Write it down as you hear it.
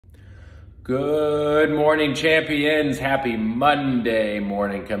Good morning, champions. Happy Monday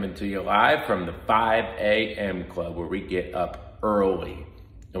morning, coming to you live from the 5 a.m. club, where we get up early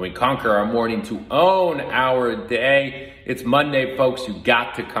and we conquer our morning to own our day. It's Monday, folks. You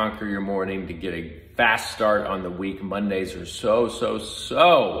got to conquer your morning to get a fast start on the week. Mondays are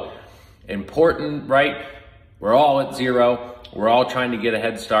so important, right? We're all at zero. We're all trying to get a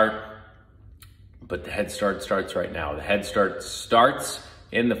head start, but the head start starts right now. The head start starts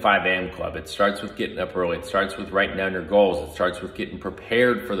in the 5 a.m. club. It starts with getting up early. It starts with writing down your goals. It starts with getting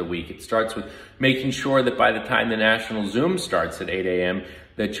prepared for the week. It starts with making sure that by the time the national Zoom starts at 8 a.m.,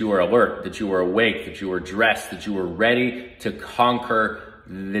 that you are alert, that you are awake, that you are dressed, that you are ready to conquer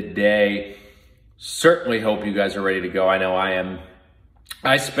the day. Certainly hope you guys are ready to go. I know I am.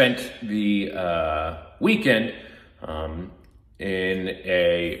 I spent the weekend at an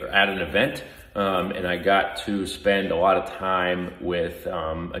event. And I got to spend a lot of time with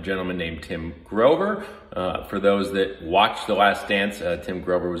a gentleman named Tim Grover. For those that watched The Last Dance, Tim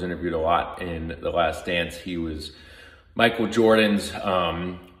Grover was interviewed a lot in The Last Dance. He was Michael Jordan's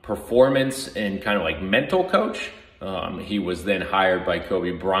performance and kind of like mental coach. He was then hired by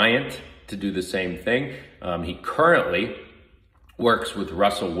Kobe Bryant to do the same thing. He currently works with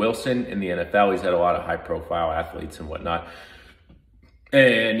Russell Wilson in the NFL. He's had a lot of high-profile athletes and whatnot.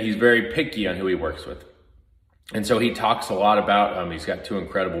 And he's very picky on who he works with. And so he talks a lot about, he's got two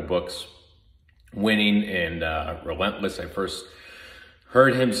incredible books, Winning and Relentless. I first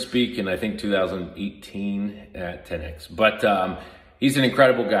heard him speak in, I think, 2018 at 10X. But he's an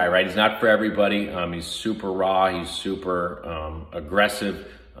incredible guy, right? He's not for everybody. He's super raw. He's super aggressive.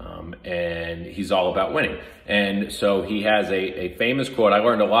 And he's all about winning. And so he has a famous quote. I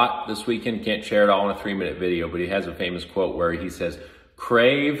learned a lot this weekend. Can't share it all in a 3-minute video, but he has a famous quote where he says,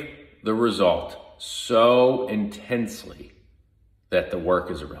 "Crave the result so intensely that the work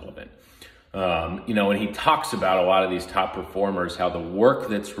is irrelevant." And he talks about a lot of these top performers, how the work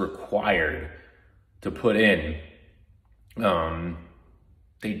that's required to put in,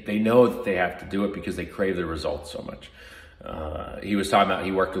 they know that they have to do it because they crave the results so much. He was talking about,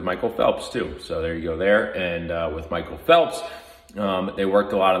 he worked with Michael Phelps too. So there you go there. And with Michael Phelps, they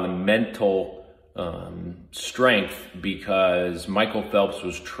worked a lot on the mental strength, because Michael Phelps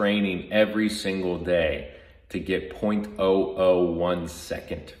was training every single day to get 0.001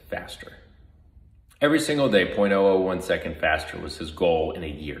 second faster. Every single day, 0.001 second faster was his goal in a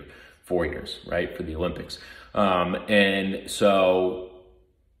year, 4 years, right, for the Olympics. And so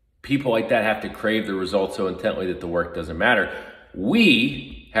people like that have to crave the results so intently that the work doesn't matter.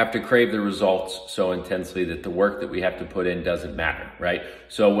 We have to crave the results so intensely that the work that we have to put in doesn't matter, right?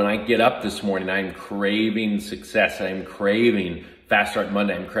 So when I get up this morning, I'm craving success. I'm craving Fast Start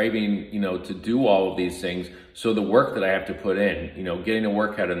Monday. I'm craving, to do all of these things. So the work that I have to put in, getting a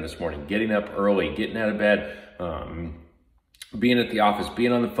workout in this morning, getting up early, getting out of bed, being at the office,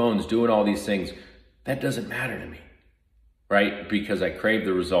 being on the phones, doing all these things, that doesn't matter to me, right? Because I crave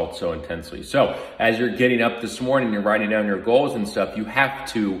the results so intensely. So as you're getting up this morning, you're writing down your goals and stuff, you have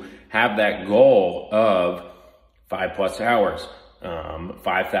to have that goal of 5+ hours,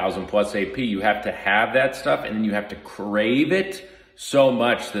 5,000+ AP. You have to have that stuff, and then you have to crave it so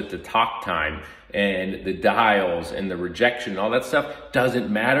much that the talk time and the dials and the rejection and all that stuff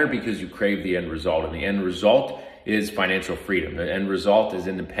doesn't matter, because you crave the end result. And the end result is financial freedom. The end result is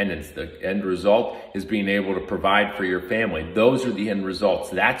independence. The end result is being able to provide for your family. Those are the end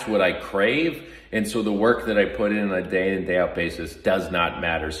results. That's what I crave. And so the work that I put in on a day in and day out basis does not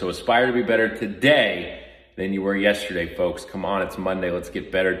matter. So aspire to be better today than you were yesterday, folks. Come on, it's Monday. Let's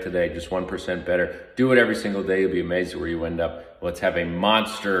get better today. Just 1% better. Do it every single day. You'll be amazed at where you end up. Let's have a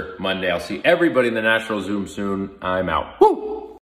monster Monday. I'll see everybody in the National Zoom soon. I'm out. Woo!